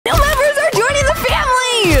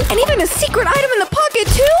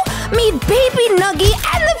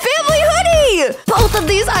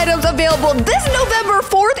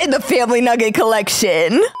family nugget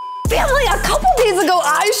collection. Family, a couple days ago,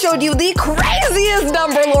 I showed you the craziest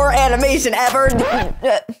number lore animation ever.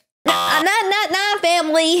 Not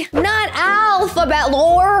family. Not alphabet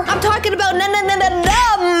lore. I'm talking about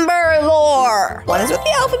number lore. One is with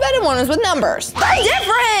the alphabet and one is with numbers. They're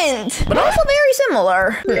different, but also very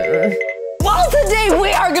similar. Well, today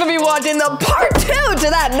we are going to be watching the part 2 to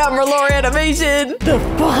that number lore animation. The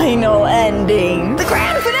final ending. The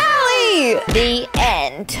grand finale. The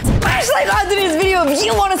end. Smash like on today's video if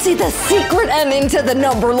you want to see the secret ending to the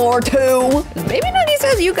number lore 2. Baby Nuggy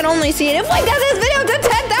says you can only see it if we get this video to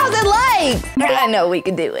 10,000 likes. I know we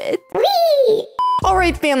can do it. Whee!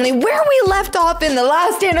 Alright family, where we left off in the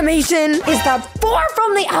last animation is that 4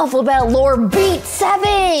 from the alphabet lore beat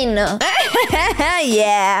 7.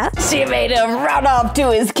 Yeah, she made him run off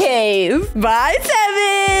to his cave. Bye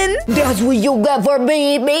 7. That's what you get for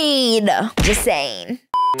being mean. Just saying.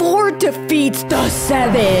 4 defeats the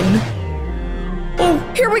 7. Oh,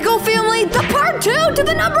 here we go family, the part 2 to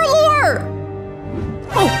the number lore.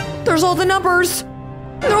 Oh, there's all the numbers.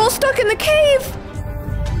 They're all stuck in the cave.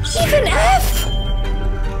 Even F.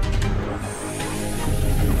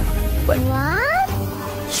 What?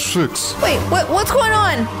 6. Wait, what's going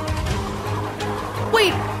on?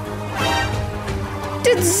 Wait.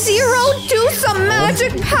 Did 0 do some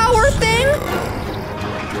magic power thing?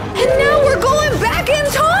 And now we're going back in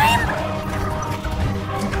time?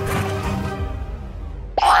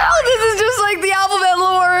 Wow, this is just like the alphabet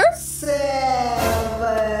lore. 7.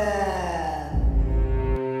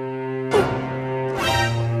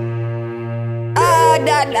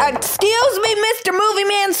 Excuse me, Mr. Movie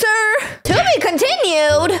Man, sir. To be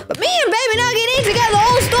continued. But me and Baby Nugget need to get the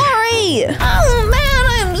whole story. Oh man,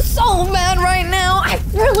 I am so mad right now. I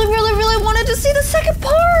really wanted to see the second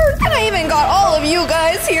part. And I even got all of you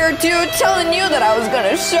guys here too, telling you that I was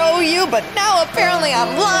gonna show you, but now apparently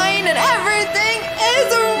I'm blind and everything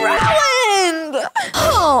is ruined.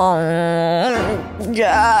 Oh,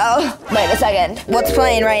 yeah. Wait a second. What's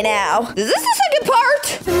playing right now? Is this the second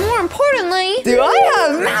part? And more importantly, do I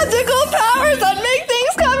have magical powers that make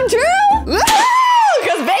things come true?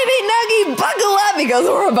 Because Baby Nuggy, buckle up because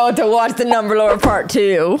we're about to watch the number lore part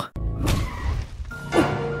 2.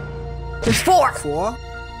 There's 4. 4.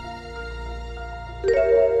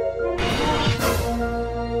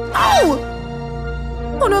 Oh!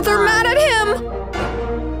 Oh no, they're mad at him.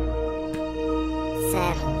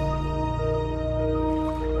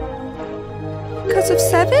 7. Because of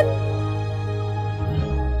 7?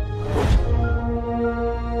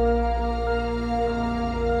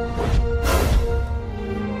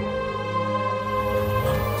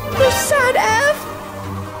 You're sad, F.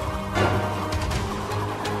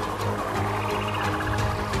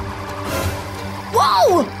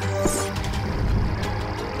 Whoa!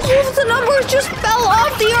 All of the numbers just fell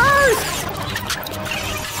off the earth.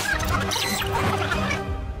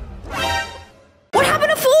 What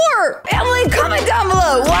happened to 4? Family, comment down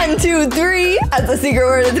below 1, 2, 3 as the secret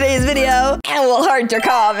word of today's video, and we'll heart your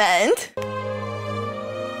comment.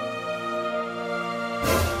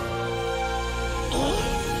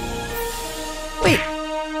 Wait,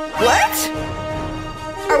 what?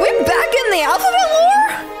 Are we back in the alphabet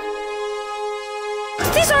lore?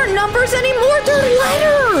 These aren't numbers anymore, they're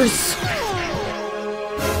letters!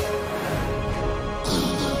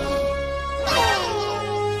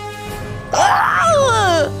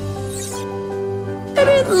 Ah! And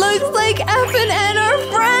it looks like F and N are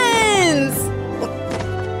friends!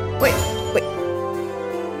 Wait.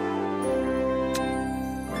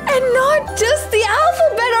 And not just the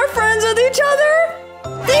alphabet are friends with each other!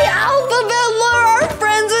 The alphabet lore are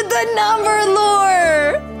friends with the number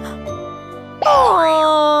lore!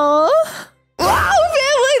 Aww! Wow,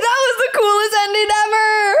 family, that was the coolest ending ever!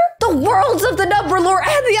 The worlds of the number lore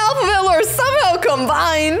and the alphabet lore somehow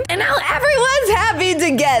combined, and now everyone's happy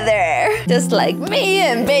together! Just like me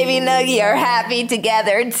and Baby Nuggy are happy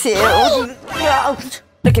together, too.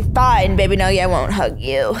 Okay, fine, Baby Nuggy, I won't hug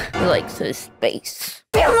you. He likes his space.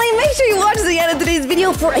 Family, make sure you watch the end of today's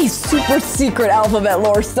video for a super secret alphabet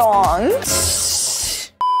lore song.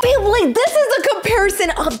 Family, this is the comparison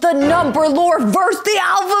of the number lore versus the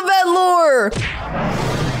alphabet lore.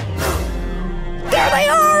 There they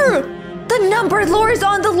are! The number lore is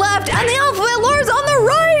on the left and the alphabet lore is on the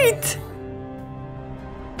right!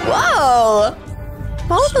 Whoa!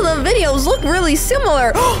 Both of the videos look really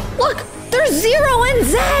similar. Look, there's 0 and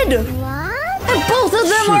Z! What? And both of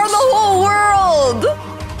them are the whole world!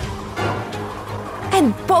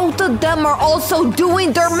 And both of them are also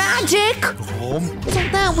doing their magic! So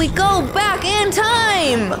that we go back in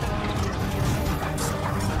time!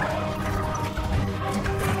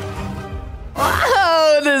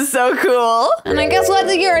 Whoa, this is so cool. And I guess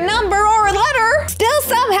whether you're a number or a letter, still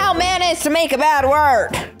somehow managed to make a bad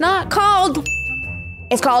word. Not called.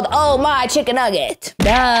 It's called Oh My Chicken Nugget.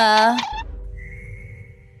 Duh.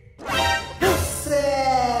 7.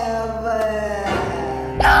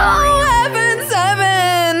 Oh, heaven,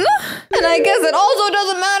 7. And I guess it also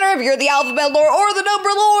doesn't matter if you're the alphabet lore or the number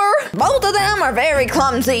lore. Both of them are very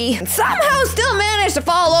clumsy and somehow still manage to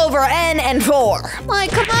fall over N and 4.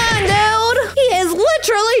 Like, come on, dude. He is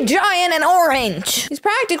literally giant and orange. He's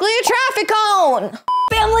practically a traffic cone.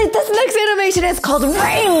 Family, this next animation is called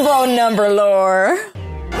Rainbow Number Lore.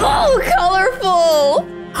 Oh, colorful.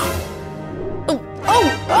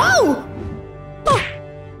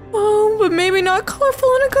 Oh, but maybe not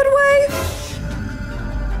colorful in a good way.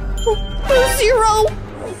 0.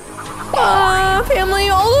 Family,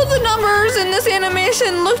 all of the numbers in this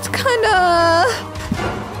animation looked kinda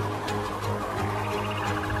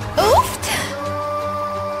oofed.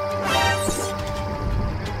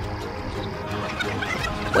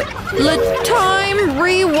 Wait, let time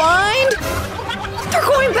rewind? They're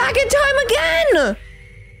going back in time again!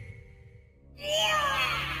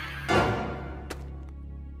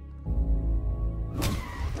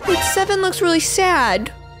 Wait, 7 looks really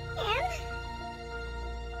sad.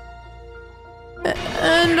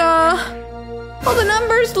 And, all the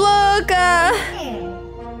numbers look,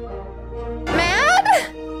 mad?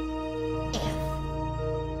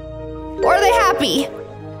 Or are they happy?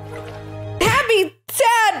 Happy,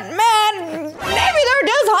 sad, mad, maybe they're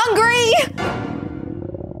just hungry.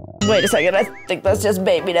 Wait a second, I think that's just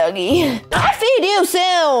baby Dougie. I'll feed you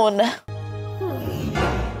soon.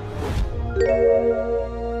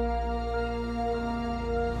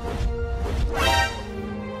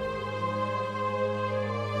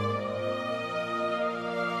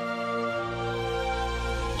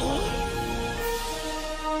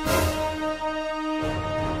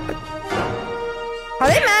 Are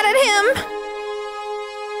they mad at him?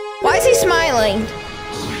 Why is he smiling?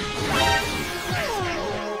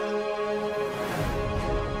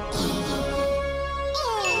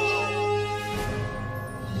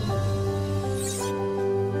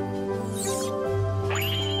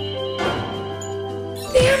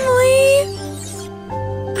 Family,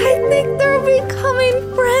 I think they're becoming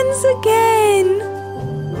friends again.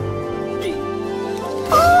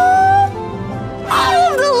 All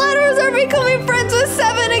of the letters are becoming friends with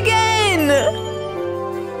 7 again!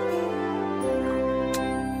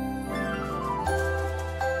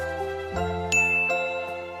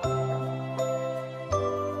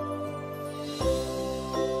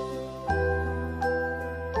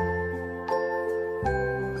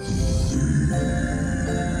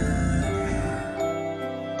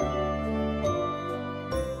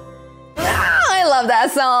 I love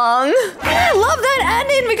that song. And I love that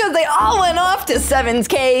ending because they all went off to 7's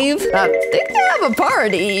cave. I think they have a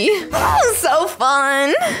party. Oh, so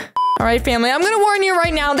fun. All right, family, I'm gonna warn you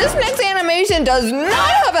right now, this next animation does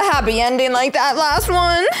not have a happy ending like that last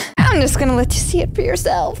one. I'm just gonna let you see it for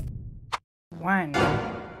yourself. 1.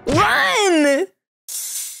 Run!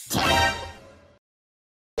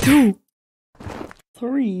 2.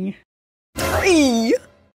 3. 3.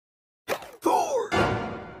 4.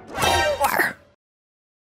 4.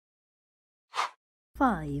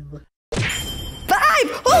 5.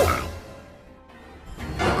 5! Oh!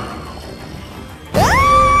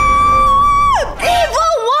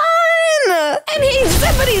 Evil 1! And he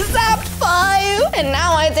zippity zapped 5! And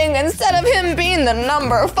now I think instead of him being the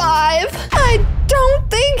number 5, I don't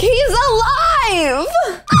think he's alive!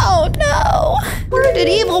 Oh no! Where did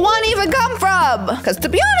Evil 1 even come from? Because to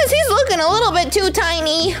be honest, he's looking a little bit too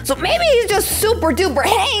tiny. So maybe he's just super duper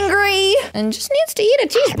hangry and just needs to eat a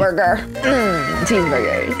cheeseburger.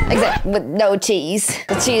 Cheeseburgers. Except with no cheese.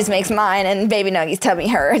 The cheese makes mine and baby Nuggy's tummy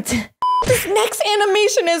hurt. This next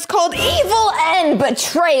animation is called Evil and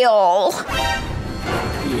Betrayal.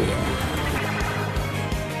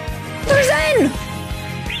 There's N!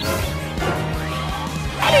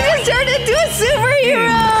 And he just turned into a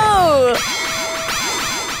superhero!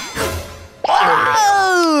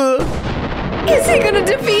 Whoa! Is he gonna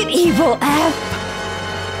defeat Evil F?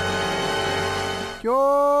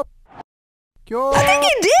 I think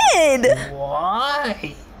he did!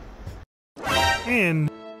 Why? N.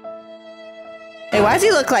 Hey, why does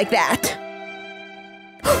he look like that?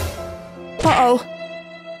 Uh-oh.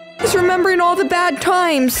 He's remembering all the bad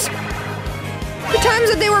times. The times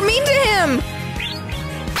that they were mean to him!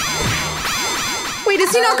 Wait,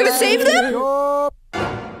 is he not gonna save them? Oh!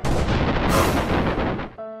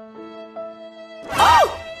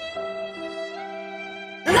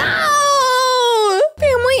 No!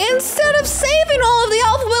 Family, instead of saving all of the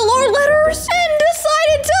alphabet lore letters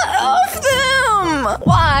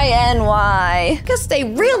guess they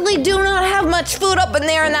really do not have much food up in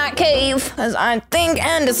there in that cave. As I think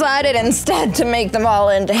Anne decided instead to make them all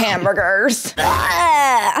into hamburgers.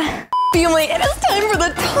 Ah. Family, it is time for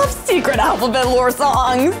the top secret alphabet lore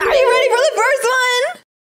songs. Are you ready for the first one?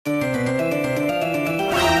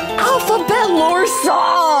 Alphabet lore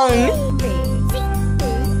song.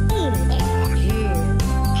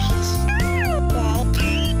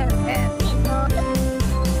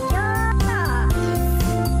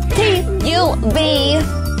 T-U-V.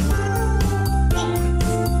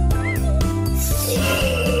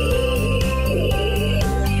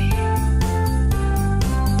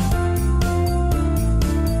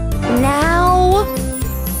 Now,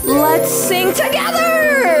 let's sing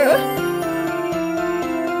together!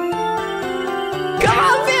 Come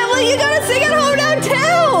on, family, you gotta sing at home now,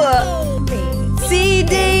 too!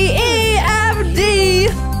 C-D-E-F-D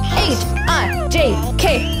H-I-J-K-L-M-N-O-P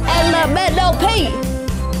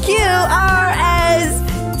Q-R-S-T-U-V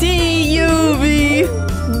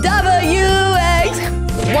W-X-Y-N-Z.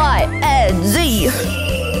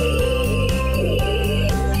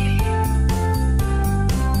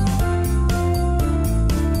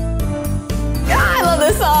 I love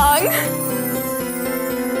this song.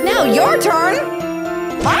 Now your turn.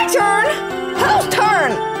 My turn. Whose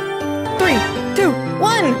turn? 3, 2,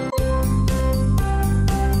 1.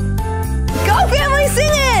 Go, family, sing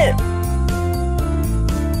it.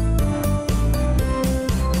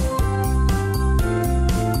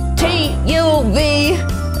 T-U-V-W-X-Y-N-Z.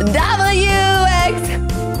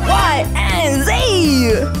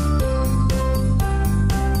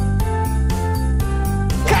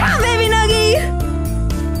 Come on, baby Nuggie.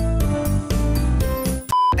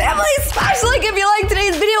 Family, smash like if you liked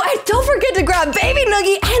today's video, and don't forget to grab Baby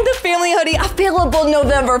Nuggie and the family hoodie available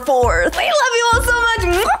November 4th. We love you all so much,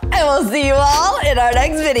 and we'll see you all in our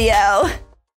next video.